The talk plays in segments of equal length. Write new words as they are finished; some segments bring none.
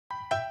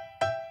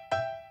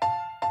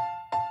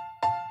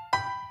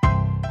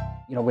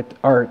You know, with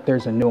art,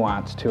 there's a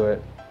nuance to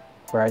it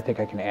where I think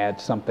I can add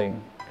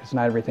something, because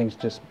not everything's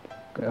just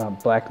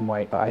black and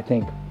white. I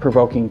think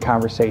provoking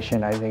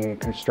conversation, I think in a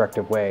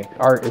constructive way.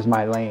 Art is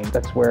my lane.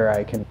 That's where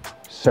I can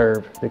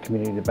serve the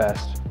community the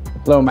best.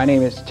 Hello, my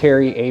name is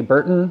Terry A.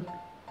 Burton.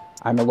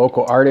 I'm a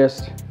local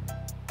artist,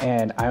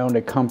 and I own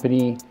a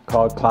company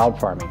called Cloud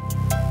Farming.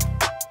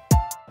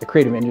 The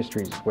creative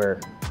industries is where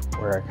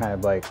I kind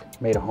of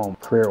like made a home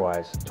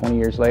career-wise. 20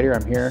 years later,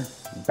 I'm here,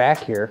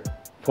 back here,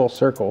 full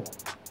circle.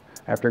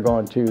 After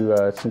going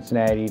to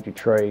Cincinnati,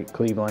 Detroit,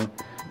 Cleveland.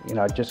 You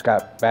know, I just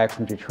got back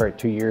from Detroit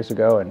 2 years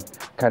ago and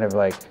kind of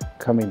like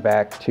coming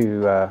back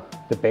to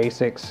the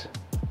basics,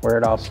 where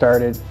it all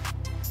started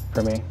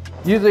for me.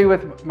 Usually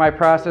with my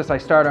process, I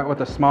start out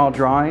with a small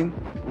drawing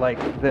like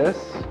this.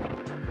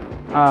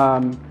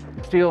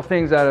 Steal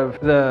things out of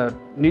the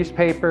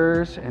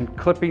newspapers and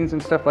clippings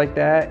and stuff like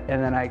that,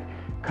 and then I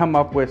come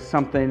up with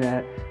something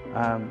that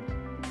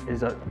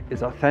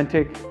is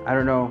authentic. I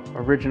don't know,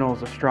 original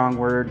is a strong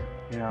word.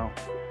 You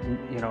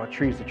know, a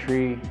tree's a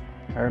tree.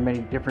 There are many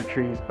different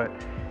trees, but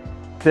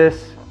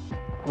this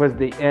was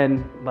the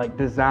end like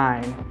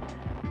design.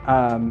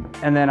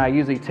 And then I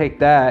usually take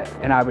that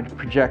and I would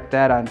project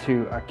that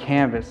onto a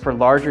canvas. For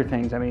larger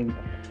things, I mean,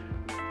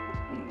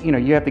 you know,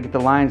 you have to get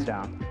the lines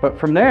down. But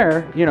from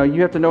there, you know,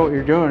 you have to know what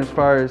you're doing as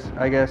far as,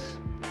 I guess,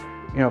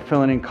 you know,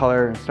 filling in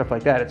color and stuff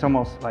like that. It's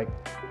almost like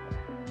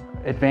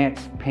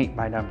advanced paint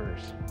by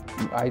numbers.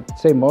 I'd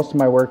say most of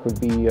my work would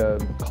be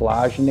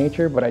collage in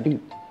nature, but I do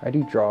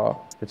draw.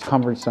 It's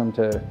cumbersome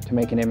to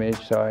make an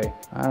image, so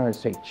I don't want to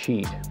say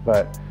cheat,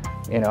 but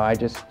you know, I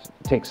just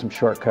take some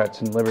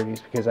shortcuts and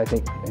liberties because I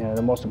think, you know,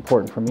 the most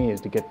important for me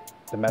is to get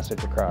the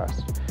message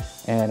across.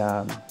 And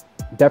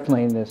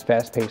definitely in this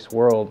fast-paced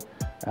world,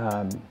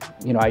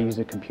 you know, I use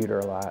a computer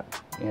a lot,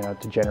 you know,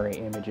 to generate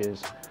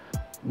images.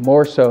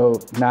 More so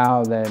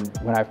now than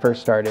when I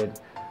first started.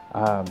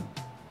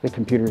 The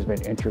computer's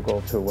been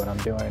integral to what I'm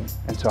doing.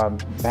 And so I'm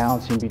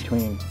balancing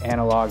between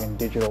analog and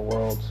digital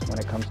worlds when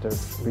it comes to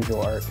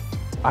visual art.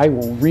 I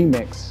will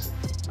remix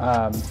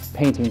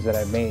paintings that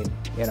I've made,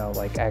 you know,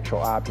 like actual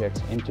objects,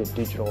 into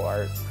digital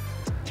art.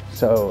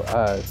 So,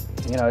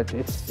 you know,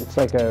 it's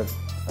like a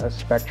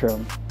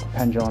spectrum, a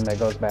pendulum that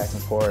goes back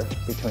and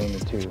forth between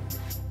the two.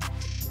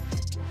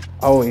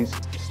 Always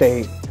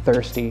stay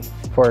thirsty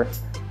for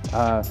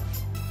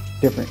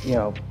different, you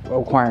know,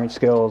 acquiring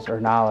skills or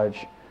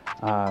knowledge.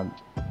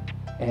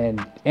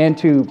 And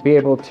to be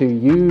able to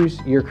use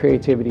your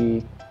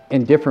creativity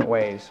in different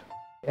ways.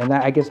 And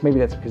that, I guess maybe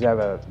that's because I have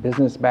a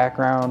business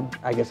background.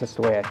 I guess that's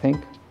the way I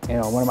think. You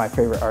know, one of my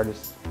favorite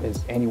artists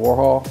is Andy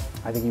Warhol.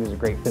 I think he was a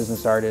great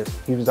business artist.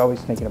 He was always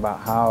thinking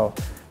about how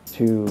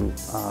to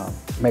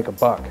make a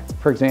buck.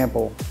 For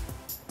example,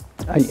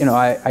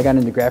 I got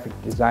into graphic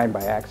design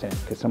by accident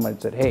because someone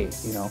said, hey,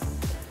 you know,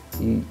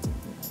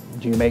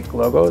 do you make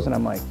logos? And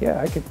I'm like, yeah,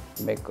 I could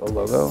make a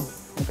logo.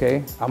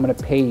 Okay, I'm gonna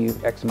pay you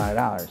X amount of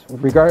dollars.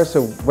 Regardless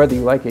of whether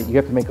you like it, you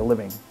have to make a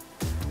living.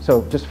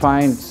 So just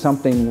find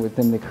something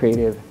within the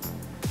creative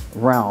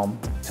realm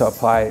to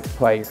apply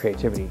your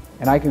creativity.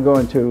 And I could go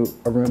into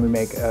a room and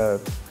make a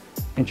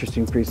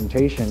interesting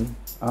presentation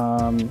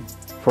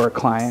for a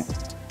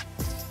client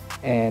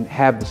and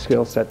have the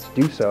skill set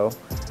to do so.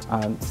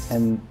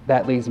 And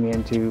that leads me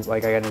into,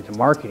 like, I got into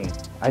marketing.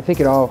 I think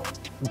it all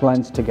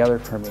blends together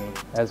for me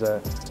as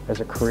a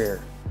career.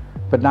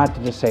 But not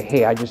to just say,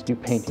 hey, I just do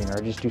painting or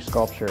I just do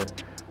sculpture.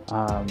 You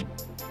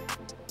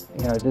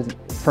know, it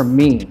doesn't, for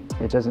me,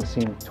 it doesn't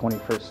seem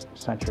 21st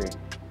century.